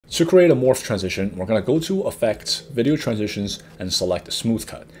To create a morph transition, we're going to go to Effects, Video Transitions, and select Smooth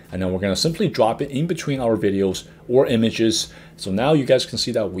Cut. And then we're going to simply drop it in between our videos or images. So now you guys can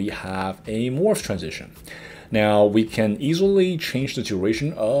see that we have a morph transition. Now we can easily change the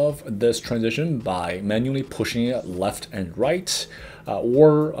duration of this transition by manually pushing it left and right.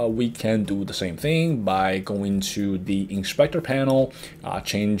 Or we can do the same thing by going to the inspector panel,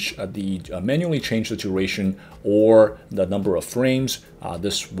 manually change the duration or the number of frames.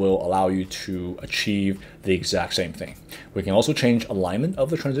 This will allow you to achieve the exact same thing. We can also change alignment of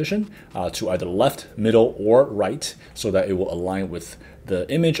the transition to either left, middle, or right, so that it will align with the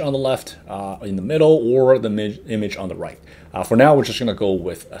image on the left, in the middle, or the image on the right. For now, we're just going to go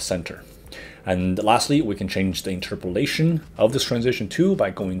with a center. And lastly, we can change the interpolation of this transition too by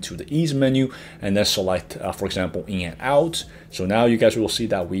going to the ease menu and then select, for example, in and out. So now you guys will see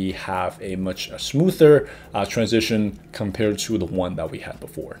that we have a much smoother transition compared to the one that we had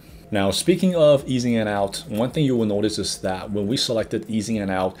before. Now, speaking of easing in and out, one thing you will notice is that when we selected easing in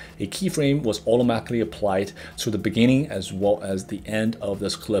and out, a keyframe was automatically applied to the beginning as well as the end of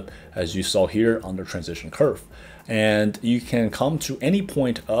this clip, as you saw here on the transition curve. And you can come to any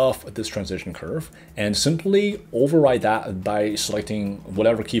point of this transition curve and simply override that by selecting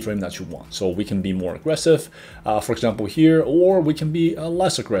whatever keyframe that you want. So we can be more aggressive, for example here, or we can be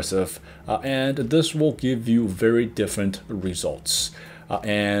less aggressive, and this will give you very different results.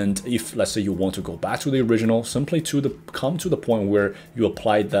 And if, let's say, you want to go back to the original, simply come to the point where you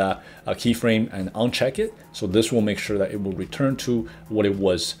apply the keyframe and uncheck it. So this will make sure that it will return to what it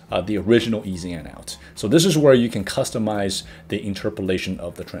was, the original easing in and out. So this is where you can customize the interpolation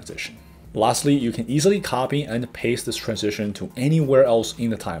of the transition. Lastly, you can easily copy and paste this transition to anywhere else in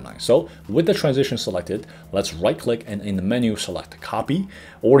the timeline. So with the transition selected, let's right click and in the menu select copy,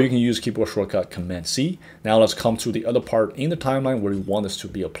 or you can use keyboard shortcut Command C. Now let's come to the other part in the timeline where we want this to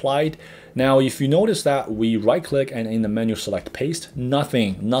be applied. Now, if you notice that we right click and in the menu select paste,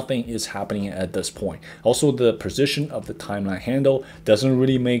 nothing is happening at this point. Also, the position of the timeline handle doesn't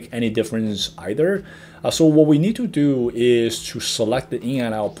really make any difference either. So what we need to do is to select the in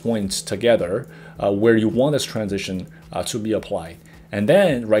and out points together where you want this transition to be applied. And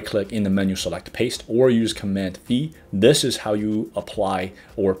then right click in the menu, select paste, or use Command V. This is how you apply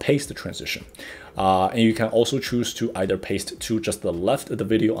or paste the transition. And you can also choose to either paste to just the left of the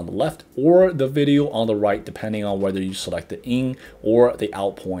video on the left or the video on the right, depending on whether you select the in or the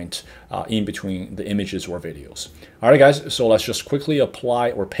out point in between the images or videos. All right, guys, so let's just quickly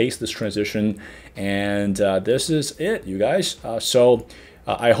apply or paste this transition. And this is it, you guys.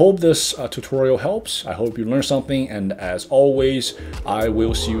 I hope this tutorial helps. I hope you learned something. And as always, I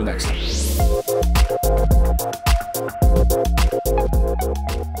will see you next time.